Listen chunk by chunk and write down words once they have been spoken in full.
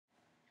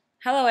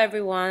Hello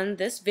everyone,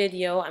 this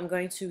video I'm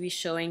going to be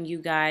showing you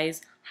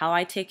guys how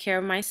I take care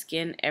of my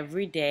skin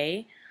every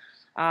day,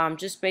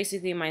 just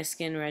basically my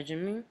skin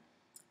regimen.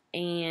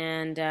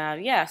 And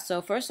yeah,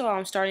 so first of all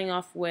I'm starting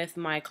off with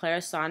my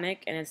Clarisonic,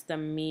 and it's the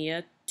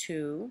Mia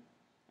 2,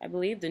 I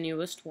believe, the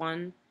newest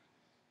one.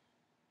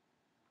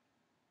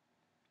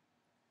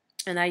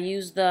 And I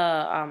use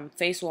the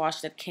face wash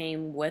that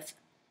came with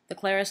the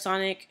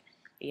Clarisonic.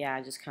 Yeah,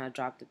 I just kind of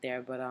dropped it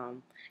there, but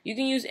you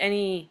can use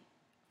any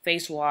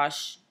face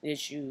wash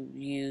that you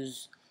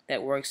use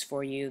that works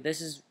for you.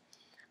 It's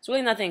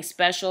really nothing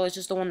special. It's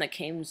just the one that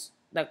came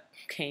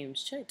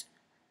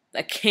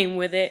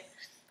with it.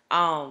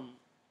 Um,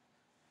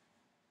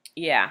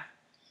 yeah.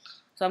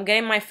 So I'm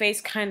getting my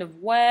face kind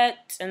of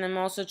wet, and I'm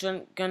also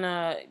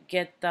gonna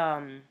get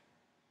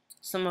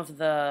some of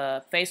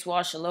the face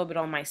wash a little bit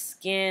on my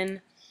skin,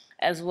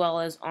 as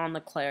well as on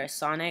the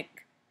Clarisonic.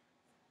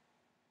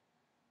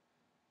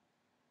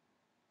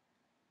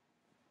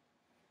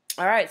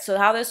 Alright, so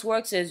how this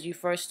works is you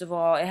first of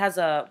all, it has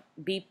a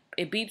beep.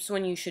 It beeps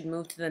when you should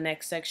move to the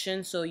next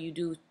section. So you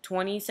do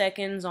 20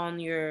 seconds on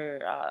your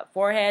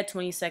forehead,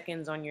 20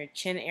 seconds on your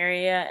chin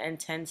area, and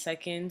 10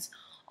 seconds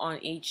on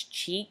each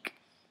cheek.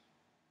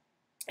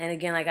 And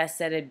again, like I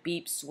said, it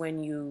beeps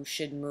when you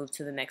should move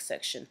to the next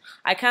section.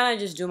 I kind of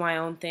just do my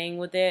own thing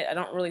with it. I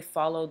don't really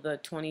follow the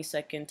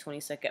 20-second,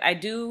 20-second. I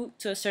do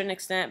to a certain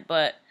extent,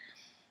 but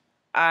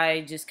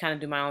I just kind of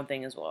do my own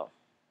thing as well.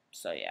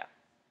 So yeah.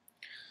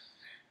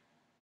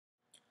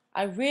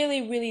 I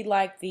really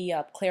like the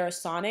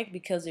Clarisonic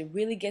because it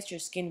really gets your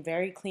skin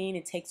very clean.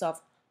 It takes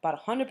off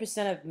about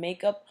 100% of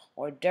makeup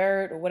or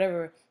dirt or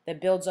whatever that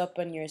builds up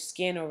on your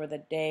skin over the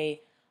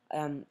day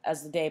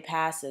as the day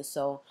passes.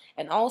 So,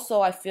 and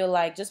also I feel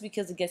like just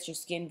because it gets your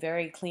skin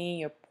very clean,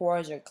 your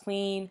pores are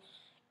clean,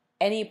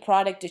 any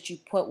product that you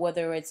put,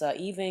 whether it's a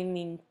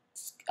evening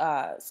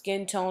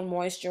skin tone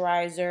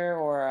moisturizer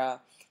or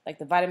like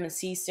the vitamin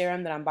C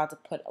serum that I'm about to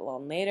put a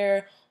little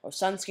later, or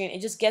sunscreen, it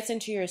just gets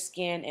into your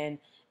skin and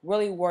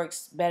really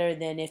works better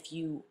than if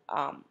you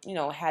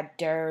had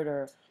dirt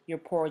or your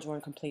pores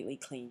weren't completely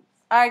clean.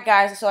 Alright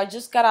guys, so I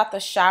just got out the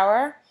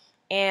shower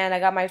and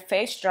I got my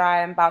face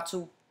dry. I'm about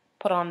to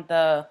put on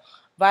the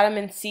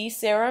vitamin C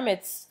serum.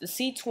 It's the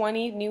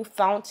C20 New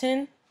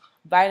Fountain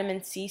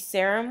Vitamin C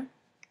Serum.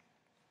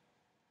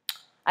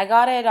 I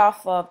got it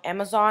off of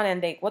Amazon,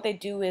 and what they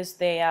do is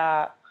they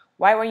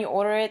right when you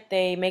order it,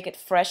 they make it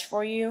fresh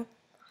for you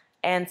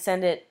and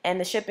send it,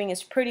 and the shipping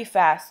is pretty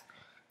fast.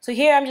 So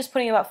here I'm just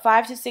putting about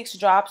 5 to 6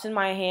 drops in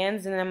my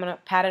hands, and then I'm gonna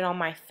pat it on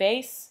my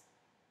face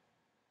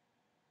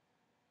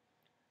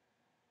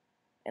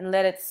and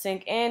let it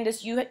sink in.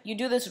 You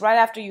do this right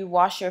after you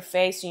wash your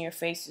face and your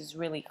face is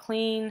really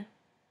clean,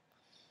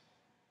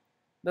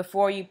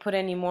 before you put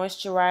any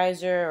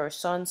moisturizer or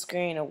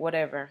sunscreen or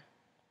whatever.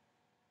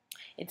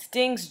 It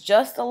stings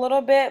just a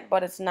little bit,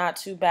 but it's not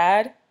too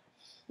bad.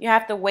 You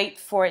have to wait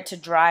for it to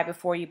dry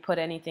before you put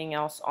anything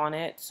else on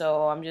it.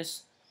 So I'm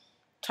just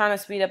trying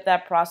to speed up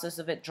that process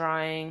of it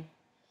drying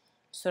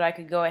so that I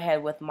could go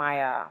ahead with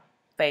my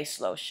face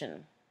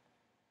lotion.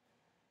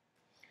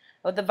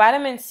 With the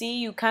vitamin C,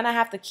 you kind of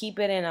have to keep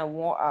it in a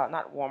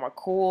not warm, or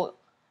cool,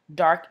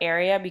 dark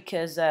area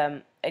because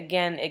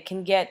again, it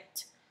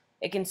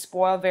can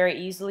spoil very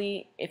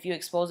easily if you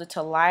expose it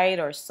to light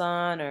or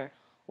sun or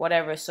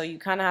whatever. So you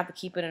kind of have to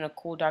keep it in a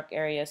cool, dark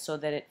area so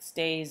that it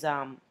stays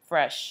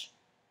fresh.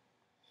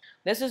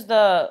 This is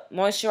the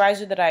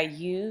moisturizer that I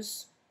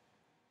use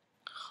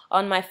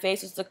on my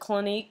face. It's the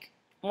Clinique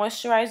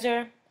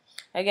moisturizer.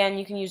 Again,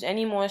 you can use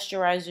any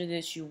moisturizer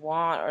that you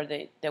want or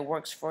that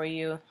works for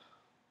you.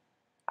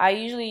 I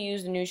usually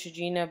use the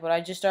Neutrogena, but I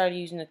just started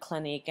using the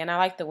Clinique, and I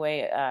like the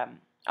way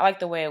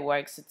it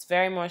works. It's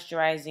very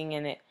moisturizing,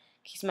 and it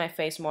keeps my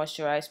face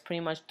moisturized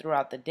pretty much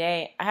throughout the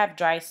day. I have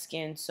dry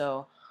skin,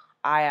 so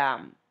I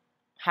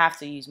have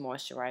to use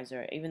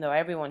moisturizer, even though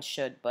everyone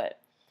should, but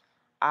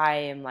I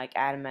am like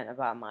adamant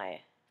about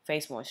my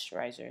face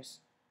moisturizers.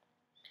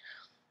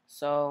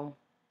 So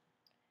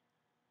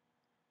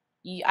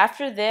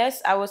after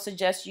this, I would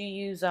suggest you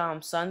use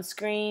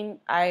sunscreen.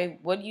 I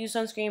would use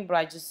sunscreen, but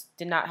I just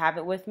did not have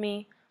it with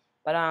me.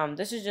 But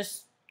this is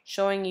just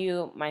showing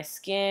you my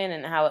skin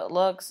and how it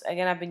looks.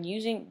 Again, I've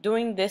been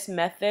doing this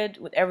method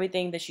with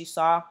everything that you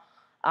saw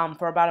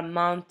for about a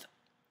month,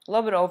 a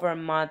little bit over a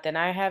month, and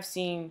I have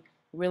seen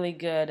really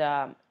good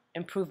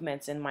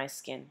improvements in my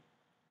skin.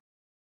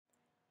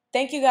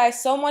 Thank you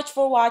guys so much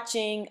for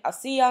watching. I'll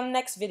see you on the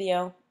next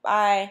video.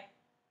 Bye.